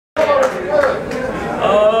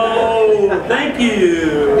Oh, thank you.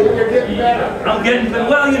 You're getting better. I'm getting better.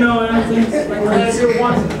 Well, you know, everything's...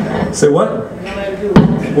 Say what?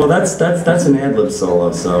 Well, that's an ad-lib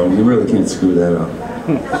solo, so you really can't screw that up.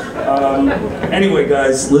 Anyway,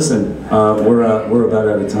 guys, listen. We're about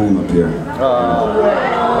out of time up here.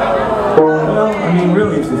 Well, I mean,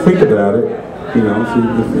 really, if you think about it, you know,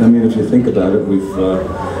 if you think about it, we've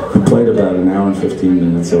played about an hour and 15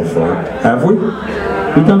 minutes so far. Have we?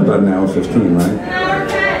 We've done about an hour and 15, right?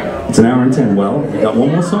 It's an hour and 10. Well, we got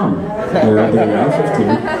one more song. And it'll be an hour and 15.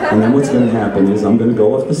 And then what's going to happen is I'm going to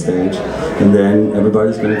go off the stage, and then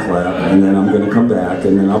everybody's going to clap, and then I'm going to come back,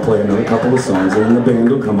 and then I'll play another couple of songs, and then the band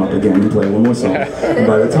will come up again and play one more song. And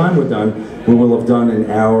by the time we're done, we will have done an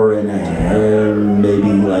hour and a half,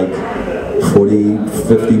 maybe like 40,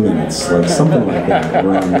 50 minutes, like something like that,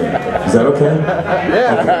 around there. Is that okay?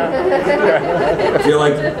 Yeah. Okay. I feel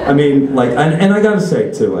like, I mean, like, and I gotta say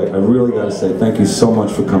too, I really gotta say thank you so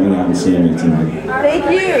much for coming out and seeing me tonight. Thank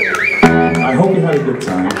you. I hope you had a good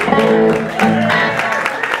time.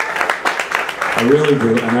 I really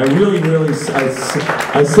do, and I really,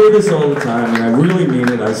 I say this all the time, and I really mean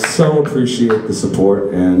it. I so appreciate the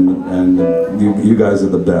support, and you guys are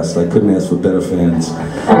the best. I couldn't ask for better fans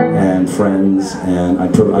and friends, and I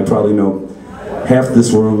probably know half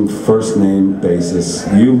this room first name basis.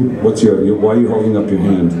 What's your why are you holding up your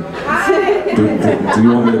hand? Do you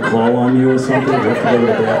want me to call on you or something? Do you have to go to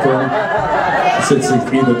the bathroom? It's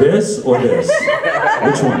either this or this.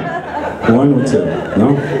 Which one? One or two?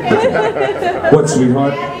 No? Okay. What,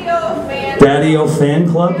 sweetheart? Daddy-O Fan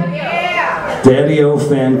Club? Yeah. Daddy-O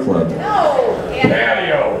Fan Club. No.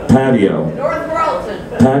 Patio. Patio. North Royalton.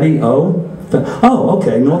 Patio? Oh,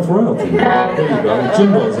 okay, North Royalton. There you go.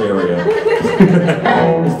 Jimbo's area.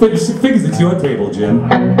 Figures it's your table, Jim.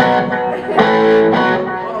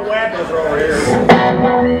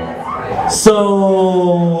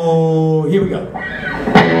 So, here we go.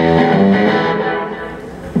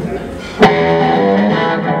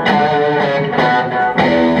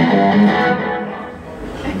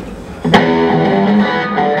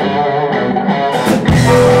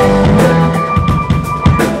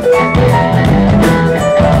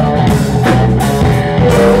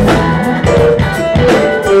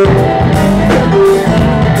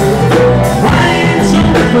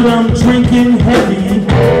 But I'm drinking heavy,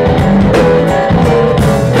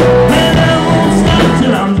 and I won't stop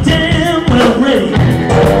till I'm damn well ready.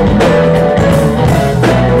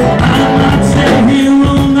 I might stay here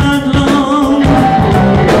all night long,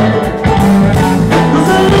 'cause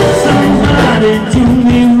I know somebody do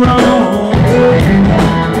me wrong.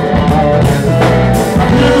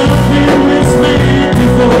 I've never been this man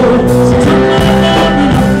before, so turn my love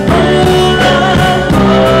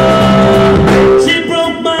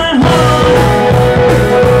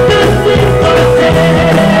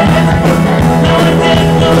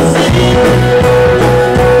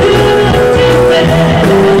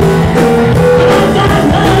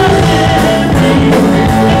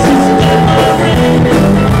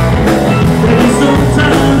and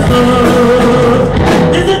sometimes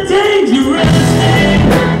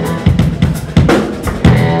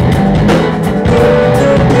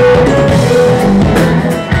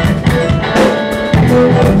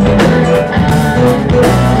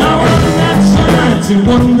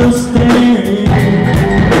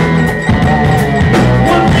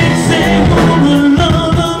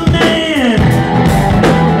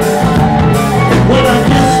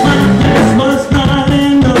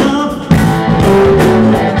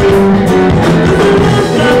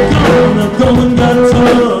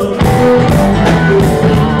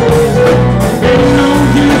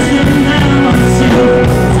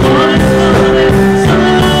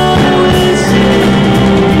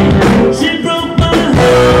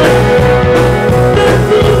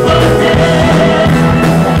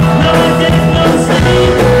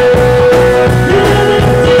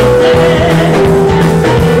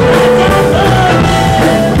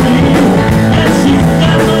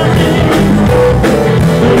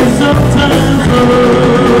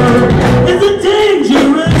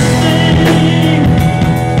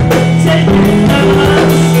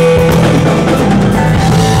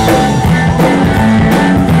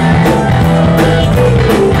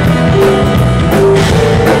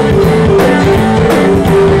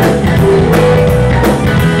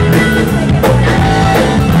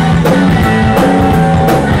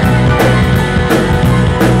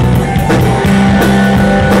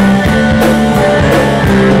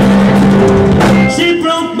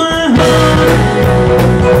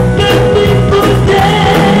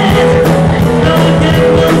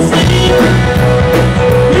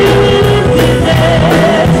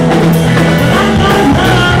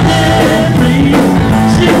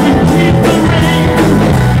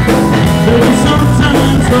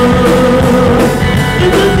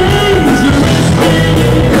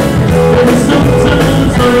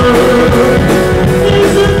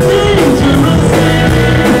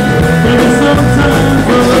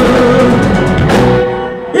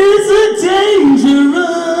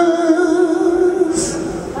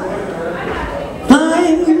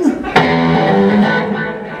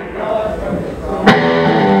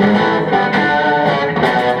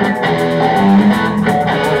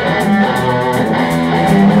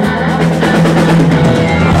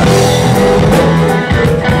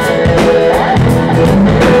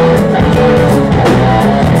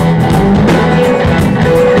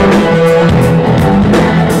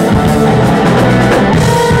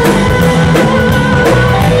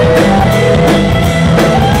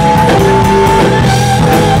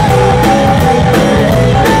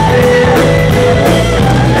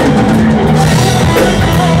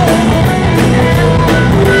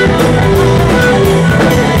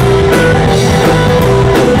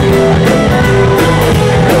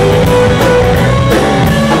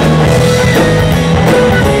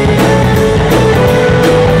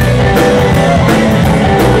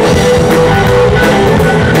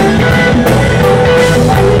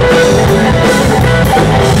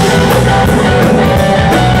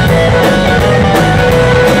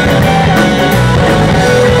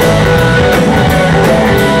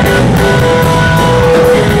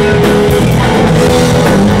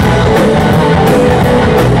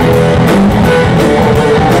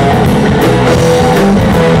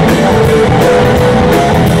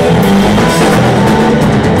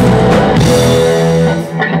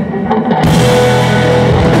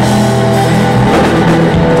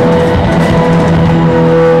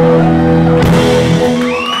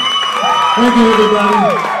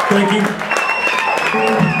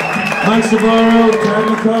Navarro, Tad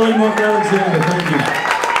McCulley, Mark Alexander. Thank you.